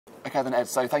OK then, Ed,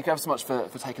 so thank you ever so much for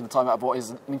taking the time out of what is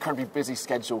an incredibly busy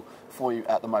schedule for you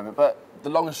at the moment. But the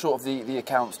long and short of the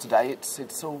accounts today,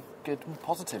 it's all good and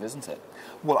positive, isn't it?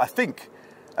 Well, I think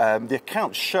the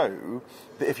accounts show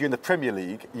that if you're in the Premier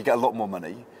League, you get a lot more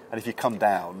money. And if you come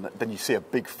down, then you see a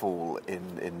big fall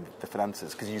in the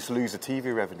finances because you just lose the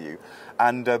TV revenue.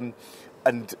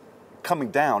 And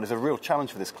coming down is a real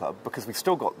challenge for this club because we've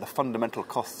still got the fundamental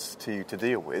costs to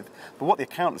deal with. But what the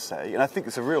accountants say, and I think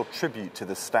it's a real tribute to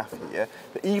the staff here,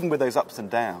 that even with those ups and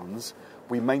downs,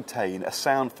 we maintain a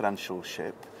sound financial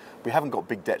ship. We haven't got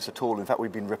big debts at all. In fact,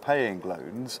 we've been repaying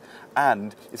loans.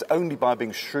 And it's only by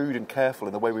being shrewd and careful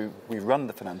in the way we run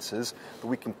the finances that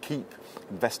we can keep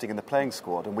investing in the playing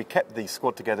squad. And we kept the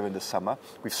squad together in the summer.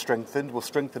 We've strengthened. We'll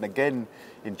strengthen again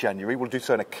in January. We'll do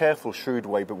so in a careful, shrewd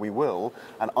way, but we will.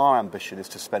 And our ambition is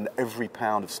to spend every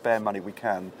pound of spare money we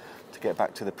can to get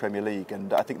back to the Premier League.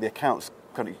 And I think the accounts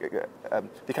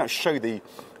show the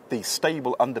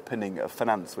stable underpinning of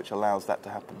finance which allows that to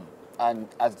happen. And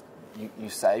as you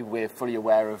say, we're fully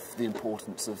aware of the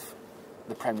importance of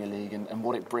the Premier League and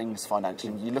what it brings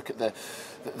financially. You look at the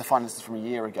finances from a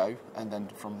year ago and then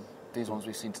from these ones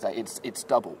we've seen today, it's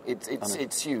double.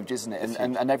 It's huge, isn't it?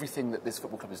 And everything that this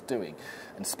football club is doing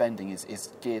and spending is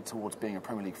geared towards being a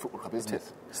Premier League football club, isn't it?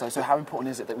 So how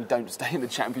important is it that we don't stay in the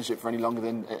Championship for any longer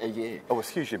than a year? Oh, it's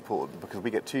hugely important because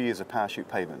we get 2 years of parachute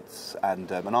payments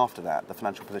and after that the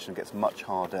financial position gets much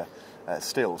harder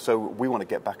still. So we want to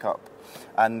get back up.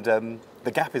 And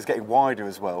the gap is getting wider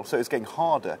as well, so it's getting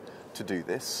harder to do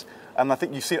this. And I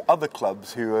think you see other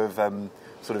clubs who have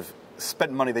sort of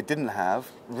spent money they didn't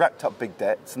have, racked up big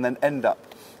debts, and then end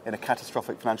up in a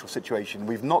catastrophic financial situation.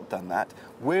 We've not done that.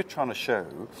 We're trying to show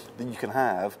that you can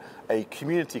have a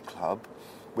community club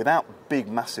without big,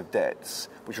 massive debts,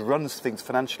 which runs things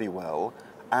financially well,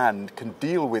 and can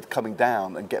deal with coming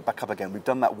down and get back up again. We've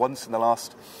done that once in the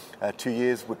last 2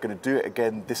 years. We're going to do it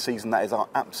again this season. That is our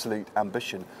absolute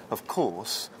ambition. Of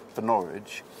course, for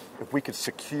Norwich, if we could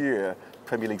secure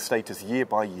Premier League status year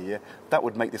by year, that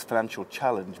would make this financial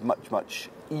challenge much, much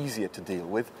easier to deal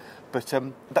with. But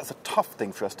that's a tough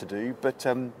thing for us to do, but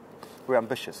we're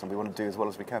ambitious and we want to do as well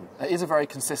as we can. It is a very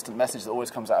consistent message that always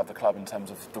comes out of the club in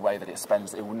terms of the way that it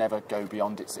spends. It will never go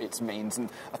beyond its means. And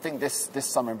I think this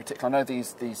summer in particular, I know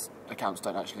these accounts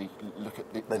don't actually look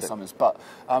at the summers, but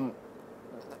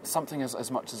something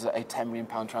as much as a £10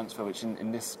 million transfer, which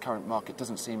in this current market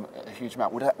doesn't seem a huge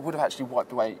amount, would have actually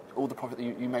wiped away all the profit that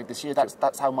you made this year.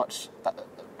 That's how much that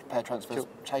player transfers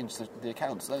changed the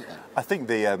accounts, don't they? I think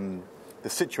the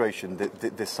situation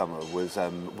this summer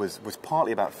was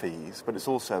partly about fees, but it's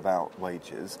also about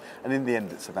wages, and in the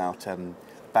end it's about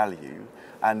value.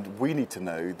 And we need to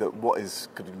know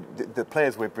that the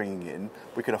players we're bringing in,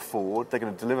 we can afford, they're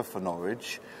going to deliver for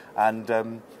Norwich.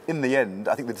 And in the end,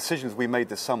 I think the decisions we made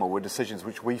this summer were decisions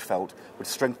which we felt would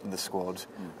strengthen the squad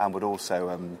and would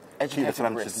also keep the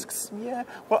financial risks. Yeah,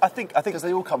 well, I think because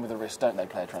they all come with a risk, don't they?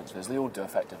 Player transfers, they all do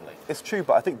effectively. It's true,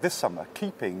 but I think this summer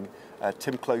keeping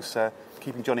Tim Closer,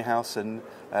 keeping Johnny Howson,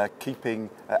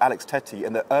 keeping Alex Tetty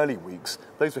in the early weeks,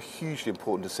 those were hugely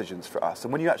important decisions for us.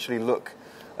 And when you actually look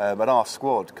at our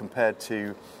squad compared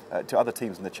to other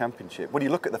teams in the Championship, when you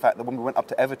look at the fact that when we went up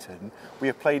to Everton, we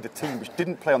have played a team which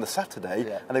didn't play on the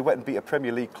Saturday, and they went and beat a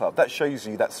Premier League club. That shows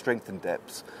you that strength and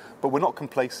depth. But we're not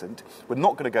complacent. We're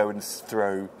not going to go and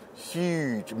throw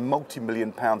huge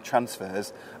multi-million-pound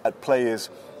transfers at players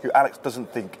who Alex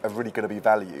doesn't think are really going to be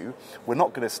value. We're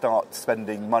not going to start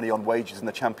spending money on wages in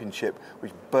the Championship,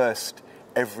 which burst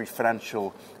every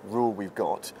financial rule we've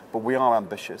got, but we are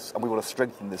ambitious and we want to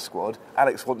strengthen this squad.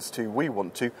 Alex wants to, we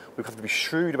want to. We have to be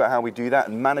shrewd about how we do that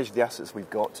and manage the assets we've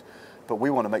got, but we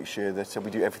want to make sure that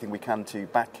we do everything we can to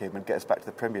back him and get us back to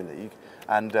the Premier League,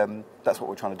 and that's what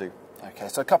we're trying to do. Okay,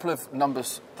 so a couple of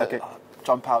numbers that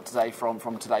jump out today from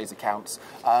today's accounts.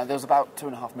 There's about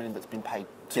 £2.5 million that's been paid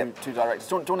to directors.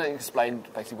 Do you want to explain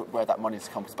basically where that money's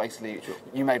come? Because basically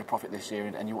you made a profit this year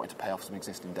and you wanted to pay off some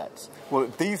existing debts. Well,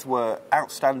 these were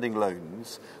outstanding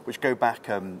loans which go back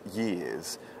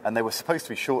years, and they were supposed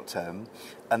to be short-term,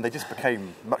 and they just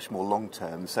became much more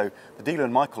long-term. So the Dealer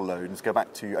and Michael loans go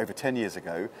back to over 10 years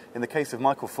ago. In the case of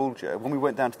Michael Fulger, when we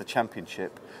went down to the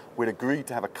Championship, we'd agreed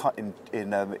to have a cut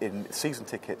in season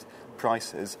ticket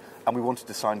prices, and we wanted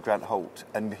to sign Grant Holt.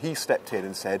 And he stepped in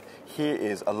and said, here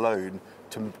is a loan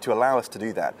to allow us to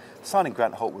do that. Signing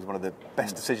Grant Holt was one of the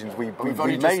best decisions we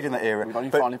made in that era. We've only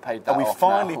finally paid that off. And we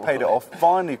finally paid it off,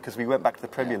 because we went back to the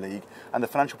Premier League and the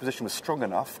financial position was strong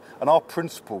enough, and our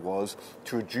principle was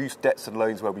to reduce debts and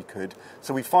loans where we could.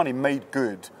 So we finally made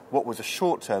good what was a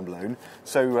short-term loan.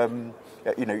 So,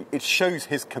 it shows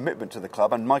his commitment to the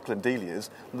club and Michael and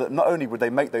Delia's, that not only would they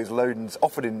make those loans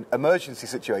offered in emergency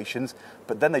situations,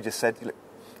 but then they just said, look,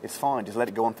 it's fine, just let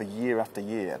it go on for year after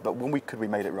year. But when we could, we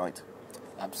made it right.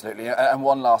 Absolutely. And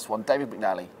one last one, David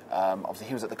McNally. Obviously,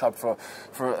 he was at the club for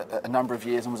a number of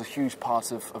years and was a huge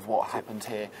part of what happened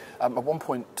here. A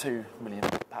 £1.2 million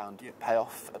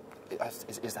payoff.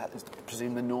 Is that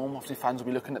presume the norm? Obviously, fans will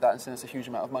be looking at that and saying it's a huge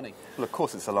amount of money. Well, of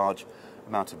course, it's a large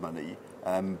amount of money,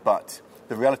 but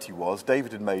the reality was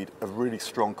David had made a really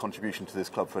strong contribution to this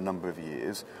club for a number of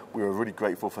years. We were really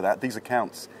grateful for that. These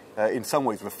accounts, in some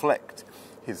ways, reflect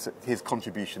his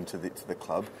contribution to the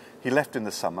club. He left in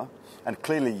the summer, and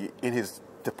clearly in his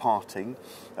departing,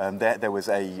 there was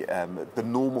the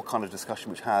normal kind of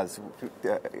discussion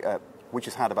which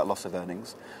is had about loss of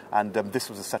earnings, and this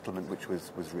was a settlement which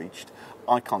was reached.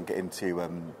 I can't get into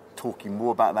talking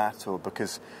more about that, or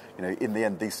because in the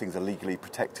end these things are legally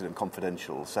protected and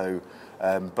confidential. So,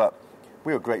 but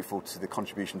we are grateful to the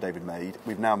contribution David made.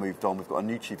 We've now moved on. We've got a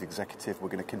new chief executive. We're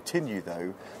going to continue,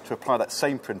 though, to apply that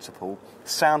same principle,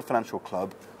 sound financial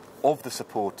club, of the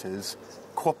supporters,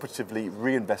 cooperatively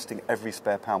reinvesting every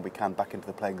spare pound we can back into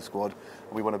the playing squad.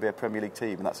 And we want to be a Premier League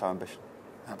team, and that's our ambition.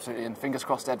 Absolutely, and fingers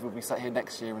crossed, Ed, we'll be sat here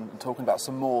next year and talking about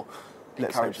some more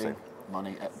encouraging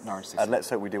money at Norwich City. And let's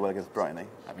hope we do well against Brighton, eh?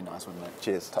 That'd be nice, wouldn't it?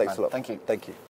 Cheers. Thanks a lot. Thank you. Thank you.